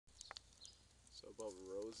about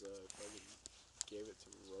Rosa. I fucking gave it to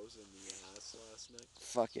Rosa in the ass last night.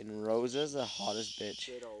 Fucking Rosa's the hottest bitch.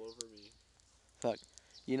 Shit all over me. Fuck.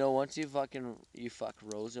 You know, once you fuck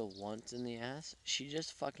Rosa once in the ass, she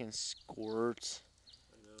just fucking squirts.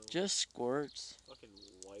 I know. Just squirts. Fucking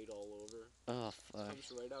white all over. Oh, fuck.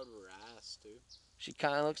 Comes right out of her ass, too. She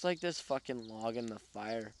kind of looks like this fucking log in the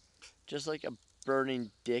fire. Just like a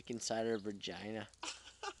burning dick inside her vagina.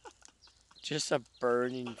 Just a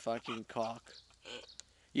burning fucking cock.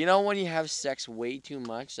 You know when you have sex way too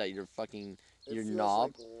much that your fucking, your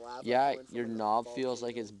knob, Like yeah, your knob feels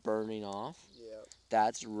like it's burning off? Yeah.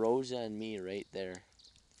 That's Rosa and me right there.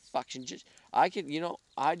 Fucking just,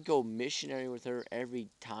 I'd go missionary with her every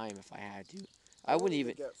time if I had to. I wouldn't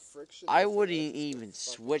even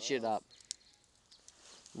switch it up.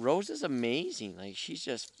 Rosa's amazing. Like, she's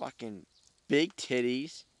just fucking big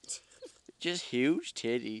titties. Just huge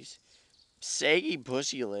titties. Saggy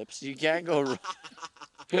pussy lips. You can't go wrong.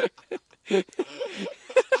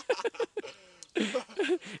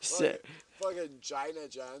 Fucking Gina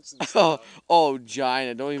Johnson oh,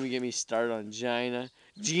 Gina. Don't even get me started on Gina.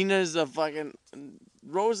 Gina's a fucking...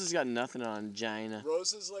 Rosa's got nothing on Gina.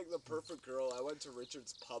 Rosa's like the perfect girl. I went to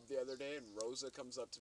Richard's pub the other day and Rosa comes up to